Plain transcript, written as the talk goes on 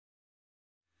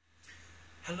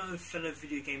Hello fellow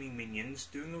video gaming minions,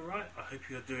 doing alright? I hope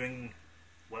you're doing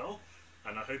well,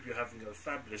 and I hope you're having a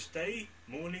fabulous day,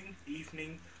 morning,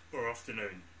 evening or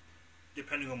afternoon,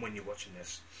 depending on when you're watching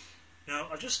this. Now,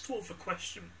 I just thought of a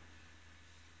question.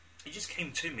 It just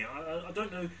came to me. I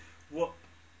don't know what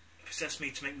possessed me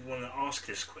to make me want to ask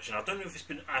this question. I don't know if it's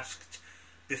been asked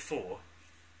before,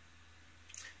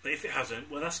 but if it hasn't,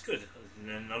 well that's good. And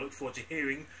then I look forward to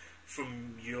hearing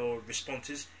from your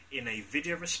responses in a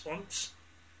video response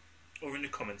or in the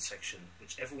comments section,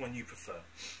 whichever one you prefer.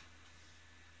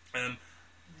 I'm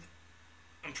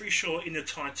pretty sure in the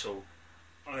title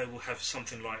I will have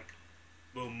something like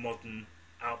will modern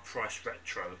outprice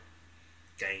retro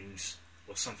games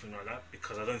or something like that,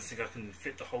 because I don't think I can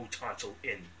fit the whole title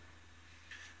in.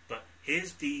 But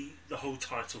here's the whole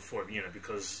title for it,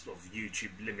 because of YouTube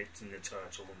limiting the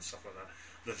title and stuff like that.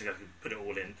 I don't think I could put it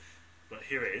all in, but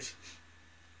here it is.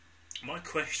 My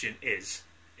question is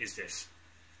this: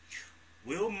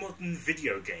 will modern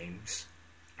video games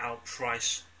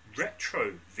outprice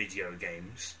retro video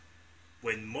games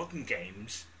when modern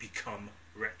games become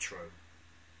retro?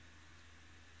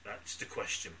 That's the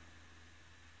question.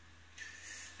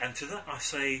 And to that I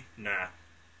say nah.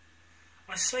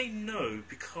 I say no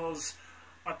because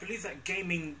I believe that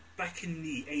gaming back in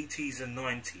the 80s and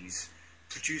 90s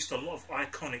produced a lot of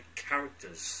iconic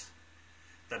characters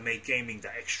that made gaming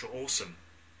that extra awesome.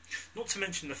 Not to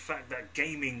mention the fact that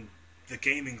the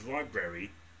gaming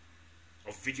library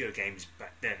of video games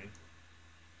back then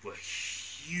were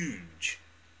huge,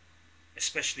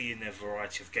 especially in their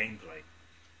variety of gameplay.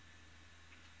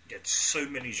 You had so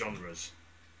many genres,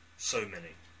 so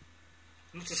many.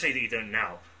 Not to say that you don't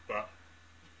now, but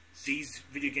these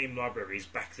video game libraries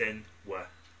back then were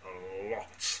a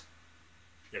lot.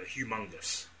 They were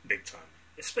humongous, big time,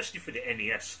 especially for the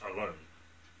NES alone.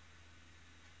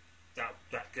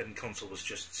 That game console was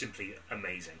just simply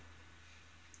amazing,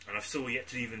 and I've still yet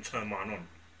to even turn mine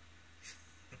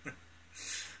on.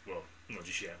 Well, not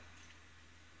just yet.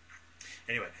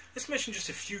 Anyway, let's mention just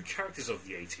a few characters of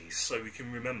the 80s so we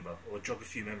can remember or jog a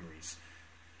few memories.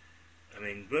 I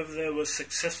mean, whether they were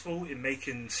successful in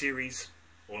making series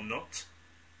or not,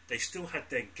 they still had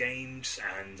their games,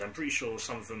 and I'm pretty sure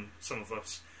some of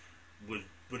us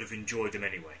would have enjoyed them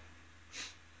anyway.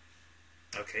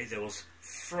 Okay, there was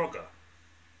Frogger.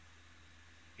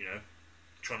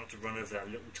 Try not to run over that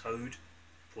little toad,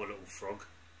 poor little frog.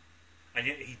 And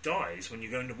yet he dies when you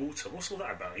go in the water. What's all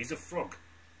that about? He's a frog,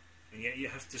 and yet you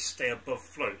have to stay above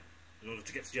float in order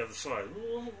to get to the other side.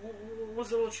 What's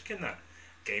the logic in that?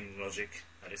 Gaming logic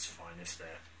at its finest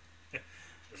there.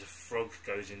 As a frog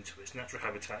goes into its natural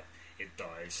habitat, it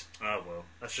dies. Ah well,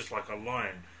 that's just like a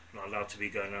lion not allowed to be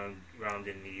going around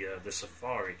in the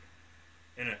safari,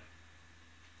 innit?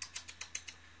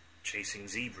 Chasing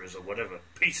zebras or whatever.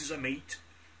 Pieces of meat.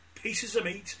 Pieces of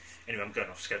meat. Anyway, I'm going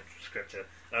off script here.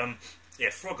 Yeah,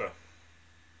 Frogger.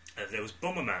 There was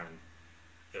Bomberman.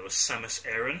 There was Samus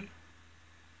Aran,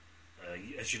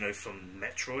 as you know from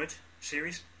Metroid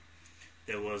series.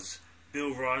 There was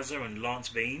Bill Riser and Lance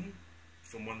Bean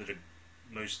from one of the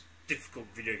most difficult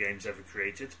video games ever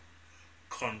created,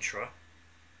 Contra.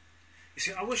 You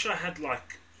see, I wish I had hang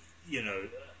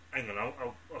on,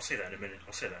 I'll say that in a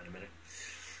minute.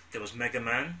 There was Mega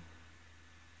Man.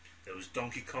 There was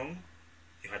Donkey Kong.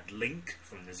 You had Link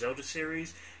from the Zelda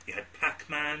series. You had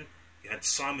Pac-Man. You had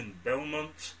Simon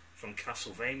Belmont from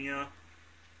Castlevania.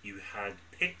 You had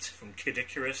Pit from Kid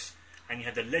Icarus. And you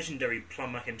had the legendary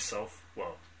plumber himself,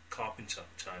 well, carpenter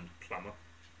turned plumber,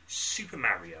 Super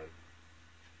Mario.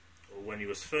 Or when he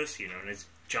was first known as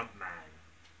Jumpman.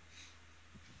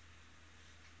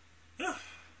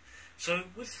 So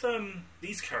with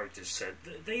these characters said,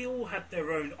 they all had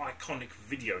their own iconic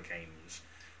video games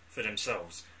for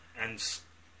themselves, and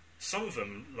some of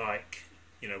them, like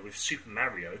with Super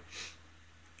Mario,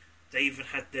 they even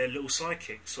had their little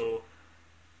sidekicks or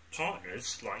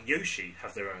partners like Yoshi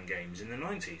have their own games in the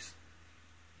 90s.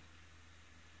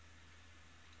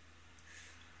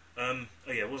 Oh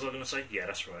yeah, what was I going to say? Yeah,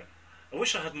 that's right. I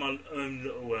wish I had my own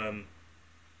little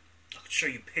I could show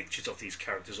you pictures of these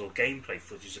characters or gameplay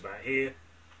footage about here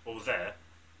or there,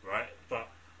 right? But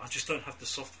I just don't have the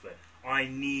software. I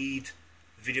need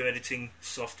video editing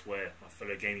software, my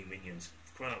fellow gaming minions.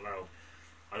 For crying out loud,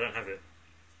 I don't have it.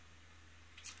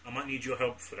 I might need your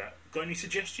help for that. Got any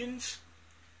suggestions?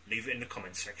 Leave it in the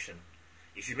comments section.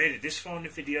 If you made it this far in the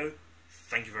video,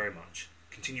 thank you very much.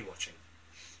 Continue watching.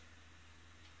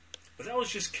 But that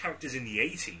was just characters in the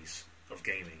 80s of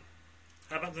gaming.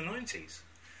 How about the 90s?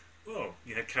 Well,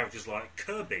 you had characters like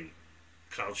Kirby,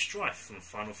 Cloud Strife from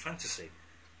Final Fantasy.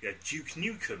 You had Duke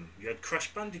Nukem, you had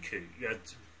Crash Bandicoot, you had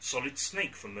Solid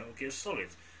Snake from Metal Gear Solid,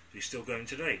 who's still going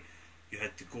today. You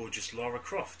had the gorgeous Lara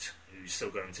Croft, who's still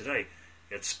going today.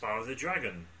 You had Spyro the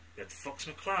Dragon. You had Fox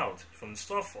McCloud from the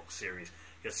Star Fox series.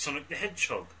 You had Sonic the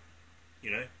Hedgehog.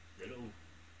 You know, the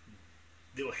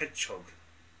little hedgehog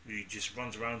who just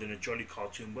runs around in a jolly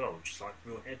cartoon world, just like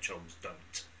real hedgehogs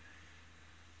don't.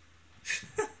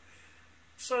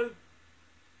 So,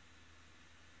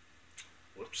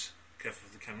 whoops, careful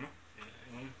with the camera.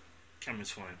 Yeah,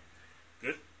 camera's fine.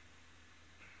 Good.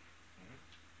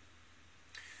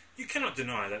 You cannot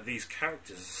deny that these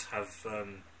characters have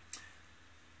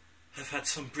had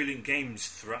some brilliant games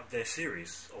throughout their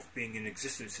series of being in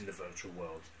existence in the virtual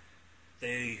world.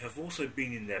 They have also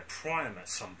been in their prime at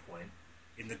some point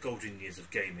in the golden years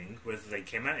of gaming, whether they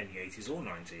came out in the 80s or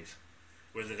 90s,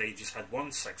 whether they just had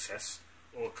one success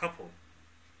or a couple.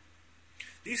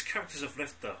 These characters have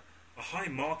left a high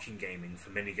mark in gaming for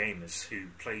many gamers who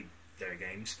played their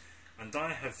games, and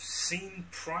I have seen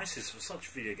prices for such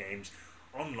video games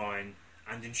online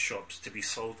and in shops to be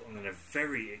sold on a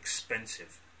very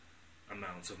expensive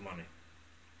amount of money.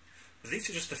 But these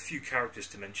are just a few characters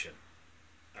to mention,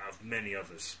 out of many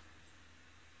others.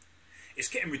 It's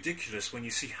getting ridiculous when you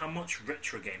see how much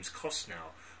retro games cost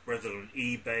now, whether on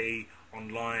eBay,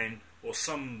 online, or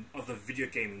some other video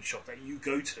gaming shop that you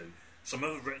go to, some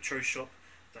other retro shop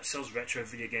that sells retro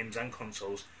video games and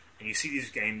consoles, and you see these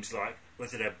games, like,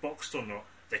 whether they're boxed or not,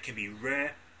 they can be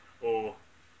rare or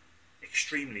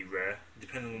extremely rare,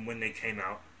 depending on when they came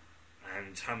out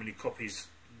and how many copies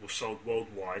were sold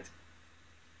worldwide,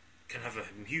 can have a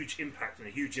huge impact and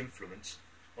a huge influence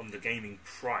on the gaming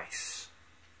price.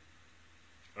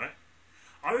 Right?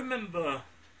 I remember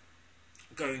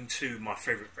going to my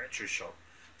favourite retro shop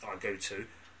that I go to,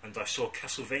 and I saw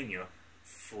Castlevania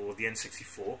for the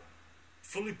N64,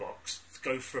 fully boxed,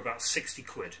 go for about 60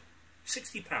 quid.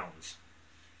 £60.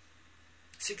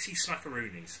 60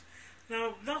 smackaroonies.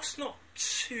 Now, that's not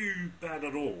too bad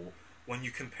at all when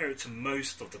you compare it to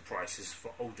most of the prices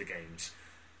for older games.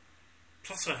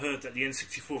 Plus, I heard that the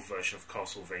N64 version of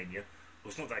Castlevania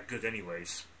was not that good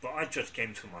anyways, but I judge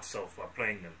games for myself by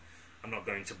playing them. I'm not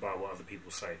going to buy what other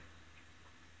people say.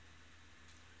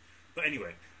 But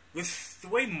anyway, with the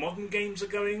way modern games are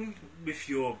going, with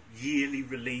your yearly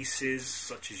releases,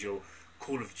 such as your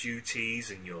Call of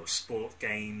Duties and your sport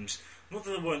games, not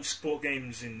that there weren't sport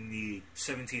games in the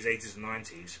 70s, 80s and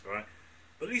 90s, right?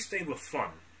 But at least they were fun.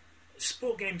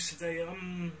 Sport games today,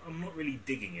 I'm not really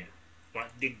digging it.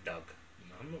 Like Dig Dug.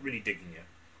 No, I'm not really digging it.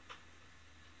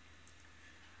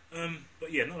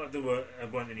 But yeah, not like there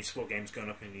weren't any sport games going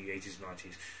up in the 80s and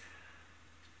 90s.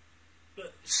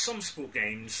 But some sport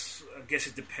games, I guess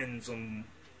it depends on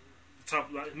the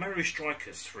type. Like Mario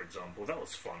Strikers, for example, that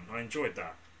was fun. I enjoyed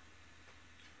that.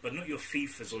 But not your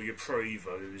FIFAs or your Pro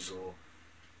Evos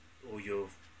or your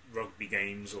rugby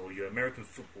games or your American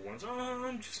football ones. Oh,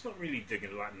 I'm just not really digging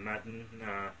it, like Madden.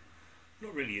 Nah,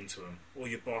 not really into them. Or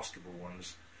your basketball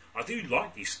ones. I do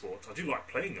like these sports. I do like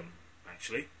playing them,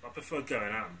 actually. I prefer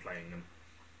going out and playing them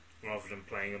rather than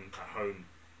playing them at home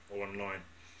or online.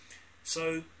 So,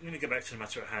 I'm going to go back to the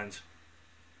matter at hand.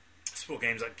 Sport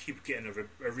games that keep getting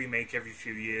a remake every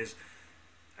few years,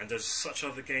 and there's such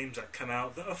other games that come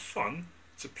out that are fun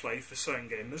to play for certain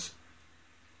gamers.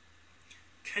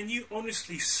 Can you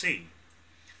honestly see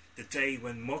the day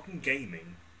when modern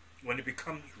gaming, when it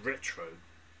becomes retro,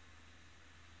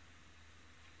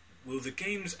 will the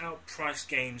games outprice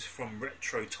games from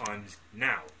retro times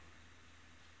now?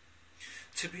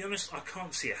 To be honest, I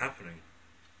can't see it happening.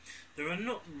 There are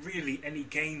not really any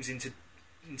games in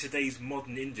today's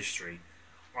modern industry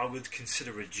I would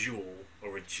consider a jewel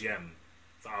or a gem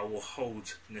that I will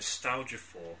hold nostalgia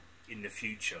for in the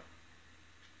future.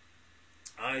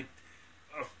 I've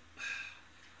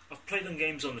played on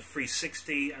games on the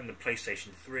 360 and the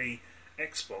PlayStation 3,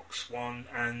 Xbox One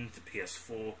and the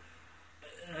PS4.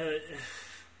 I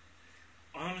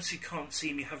honestly can't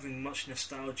see me having much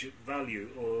nostalgic value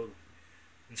or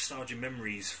nostalgia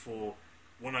memories for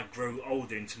when I grow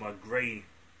older into my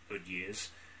greyhood years,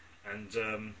 and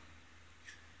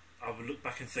I would look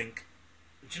back and think,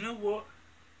 do you know what?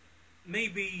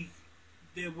 Maybe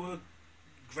there were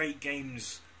great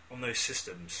games on those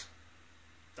systems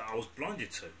that I was blinded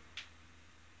to.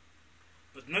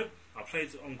 But nope, I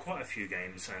played on quite a few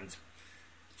games, and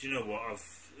do you know what?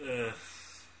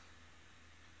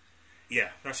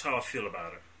 Yeah, that's how I feel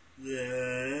about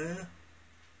it.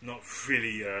 Not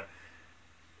really.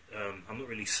 I'm not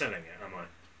really selling it, am I?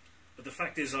 But the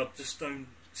fact is, I just don't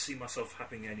see myself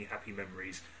having any happy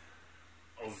memories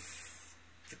of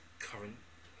the current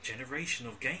generation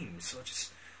of games.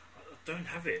 I don't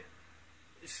have it.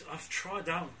 I've tried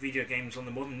out video games on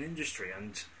the modern industry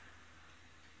and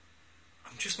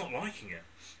I'm just not liking it.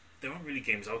 There aren't really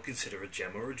games I would consider a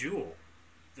gem or a jewel.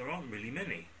 There aren't really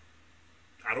many.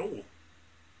 At all.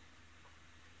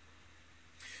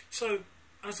 So,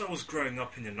 as I was growing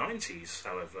up in the 90s,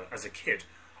 however, as a kid,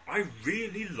 I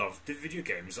really loved the video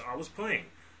games that I was playing.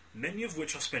 Many of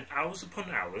which I spent hours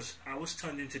upon hours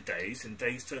turned into days, and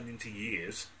days turned into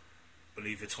years.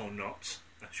 Believe it or not,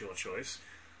 that's your choice.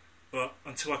 But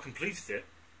until I completed it,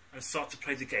 and started to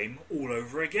play the game all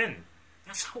over again.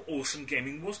 That's how awesome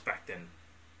gaming was back then.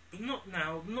 But not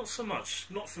now, not so much.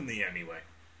 Not for me anyway.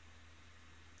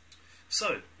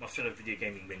 So, my fellow video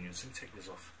gaming minions, let me take this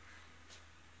off.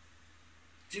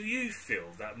 Do you feel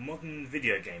that modern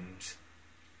video games,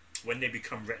 when they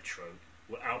become retro,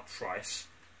 will outprice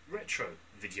retro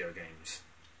video games?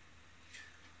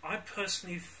 I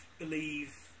personally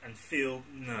believe and feel,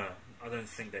 no, I don't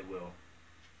think they will.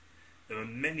 There are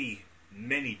many,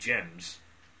 many gems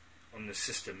on the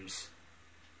systems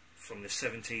from the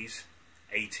 70s,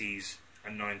 80s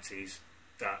and 90s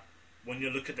that when you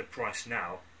look at the price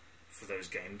now for those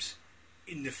games,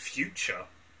 in the future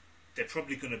they're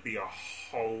probably going to be a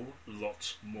whole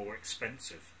lot more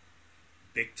expensive.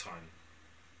 Big time.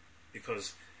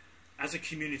 Because as a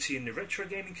community in the retro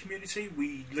gaming community,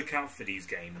 we look out for these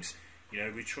games. You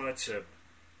know, we try to,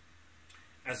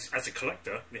 as a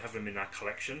collector, we have them in our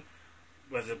collection.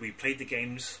 Whether we played the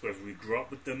games, whether we grew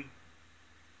up with them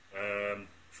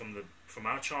from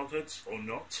our childhoods or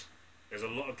not, there's a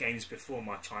lot of games before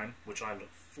my time which I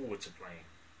look forward to playing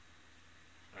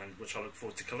and which I look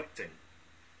forward to collecting.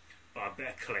 But I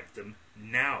better collect them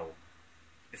now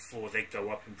before they go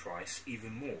up in price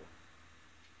even more,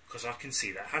 because I can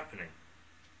see that happening,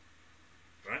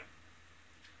 right?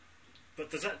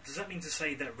 But does that mean to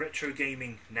say that retro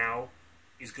gaming now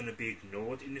is going to be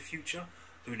ignored in the future?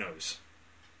 Who knows?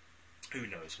 Who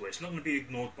knows? Well, it's not going to be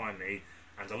ignored by me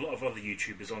and a lot of other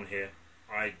YouTubers on here.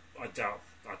 I doubt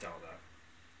that.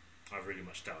 I really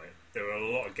much doubt it. There are a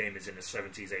lot of gamers in the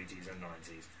 70s, 80s and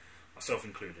 90s, myself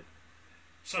included.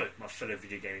 So, my fellow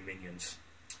video gaming minions,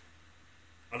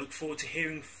 I look forward to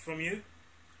hearing from you.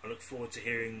 I look forward to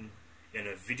hearing in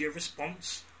a video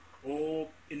response or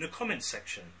in the comments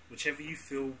section, whichever you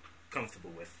feel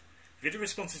comfortable with. Video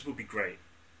responses will be great.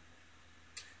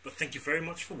 But thank you very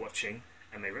much for watching,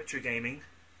 and may retro gaming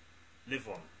live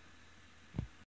on.